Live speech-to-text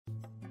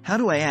How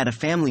do I add a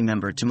family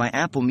member to my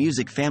Apple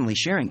Music family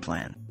sharing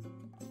plan?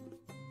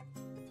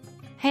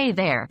 Hey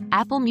there,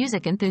 Apple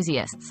Music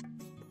enthusiasts.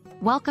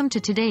 Welcome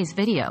to today's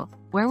video,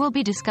 where we'll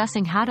be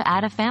discussing how to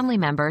add a family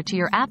member to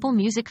your Apple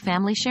Music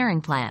family sharing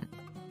plan.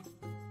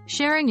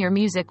 Sharing your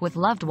music with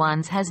loved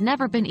ones has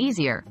never been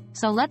easier,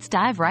 so let's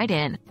dive right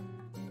in.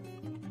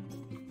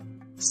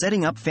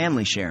 Setting up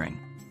family sharing.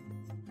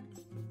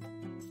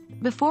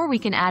 Before we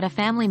can add a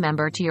family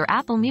member to your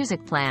Apple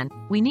Music plan,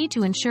 we need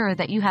to ensure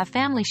that you have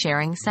family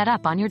sharing set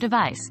up on your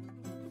device.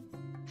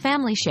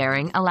 Family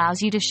sharing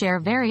allows you to share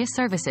various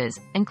services,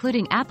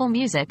 including Apple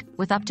Music,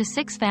 with up to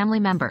 6 family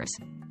members.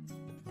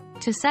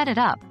 To set it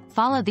up,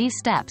 follow these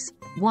steps.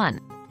 1.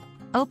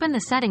 Open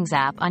the Settings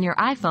app on your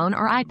iPhone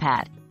or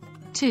iPad.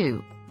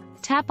 2.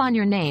 Tap on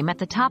your name at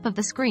the top of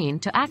the screen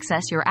to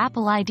access your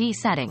Apple ID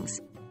settings.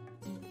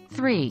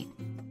 3.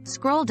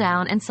 Scroll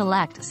down and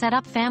select Set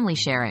up Family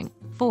Sharing.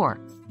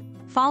 4.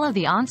 Follow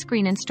the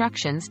on-screen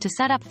instructions to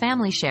set up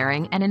family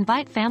sharing and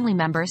invite family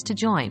members to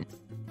join.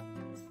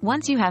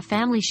 Once you have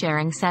family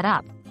sharing set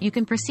up, you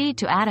can proceed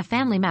to add a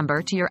family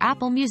member to your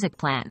Apple Music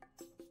plan.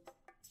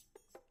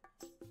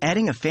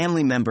 Adding a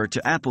family member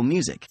to Apple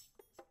Music.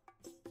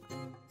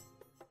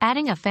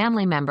 Adding a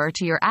family member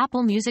to your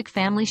Apple Music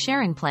family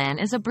sharing plan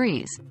is a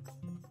breeze.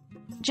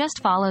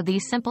 Just follow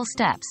these simple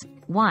steps.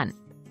 1.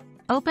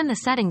 Open the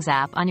Settings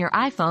app on your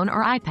iPhone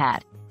or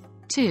iPad.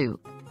 2.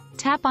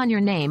 Tap on your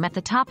name at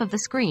the top of the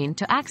screen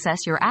to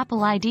access your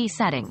Apple ID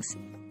settings.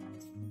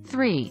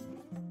 3.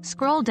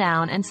 Scroll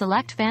down and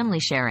select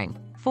Family Sharing.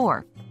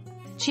 4.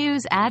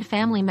 Choose Add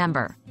Family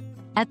Member.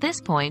 At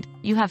this point,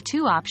 you have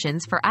 2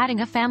 options for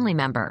adding a family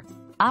member.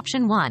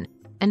 Option 1.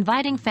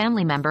 Inviting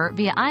family member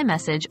via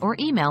iMessage or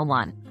email.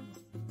 1.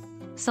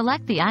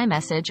 Select the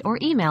iMessage or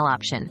email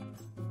option.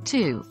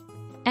 2.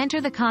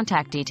 Enter the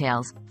contact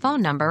details,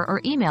 phone number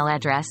or email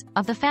address,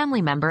 of the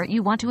family member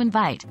you want to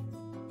invite.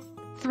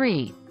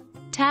 3.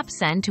 Tap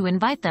Send to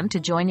invite them to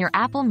join your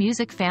Apple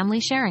Music family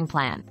sharing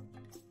plan.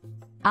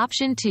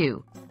 Option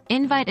 2.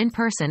 Invite in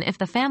person. If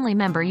the family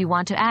member you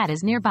want to add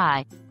is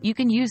nearby, you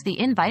can use the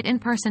Invite in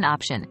Person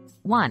option.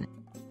 1.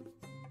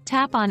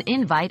 Tap on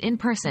Invite in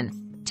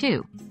Person.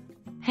 2.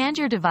 Hand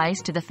your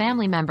device to the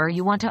family member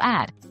you want to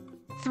add.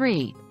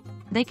 3.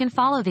 They can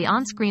follow the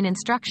on-screen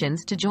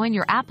instructions to join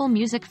your Apple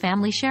Music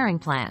family sharing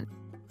plan.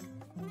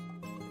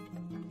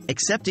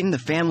 Accepting the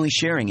family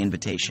sharing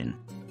invitation.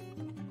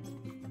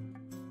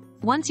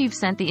 Once you've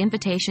sent the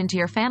invitation to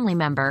your family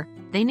member,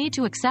 they need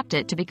to accept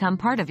it to become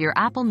part of your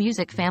Apple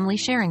Music family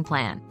sharing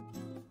plan.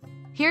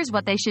 Here's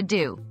what they should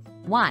do.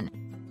 1.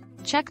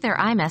 Check their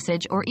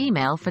iMessage or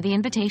email for the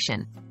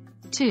invitation.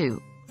 2.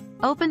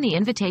 Open the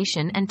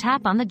invitation and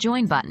tap on the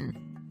Join button.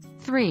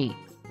 3.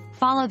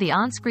 Follow the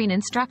on-screen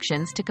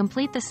instructions to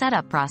complete the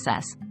setup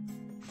process.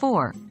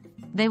 4.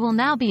 They will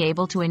now be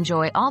able to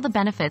enjoy all the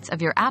benefits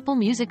of your Apple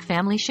Music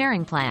family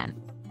sharing plan.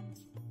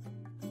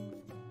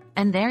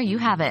 And there you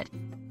have it.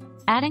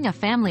 Adding a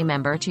family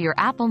member to your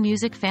Apple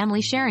Music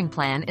family sharing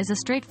plan is a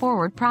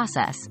straightforward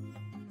process.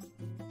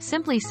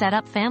 Simply set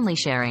up family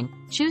sharing,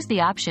 choose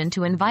the option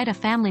to invite a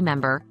family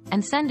member,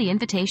 and send the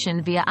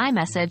invitation via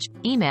iMessage,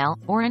 email,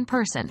 or in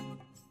person.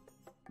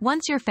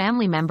 Once your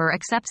family member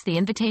accepts the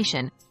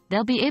invitation,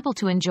 they'll be able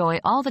to enjoy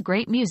all the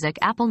great music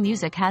Apple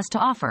Music has to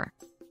offer.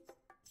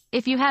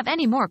 If you have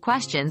any more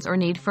questions or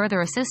need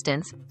further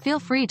assistance, feel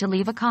free to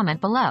leave a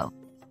comment below.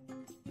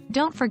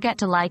 Don't forget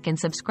to like and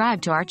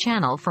subscribe to our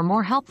channel for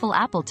more helpful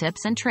Apple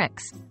tips and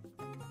tricks.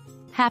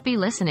 Happy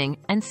listening,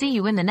 and see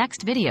you in the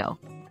next video.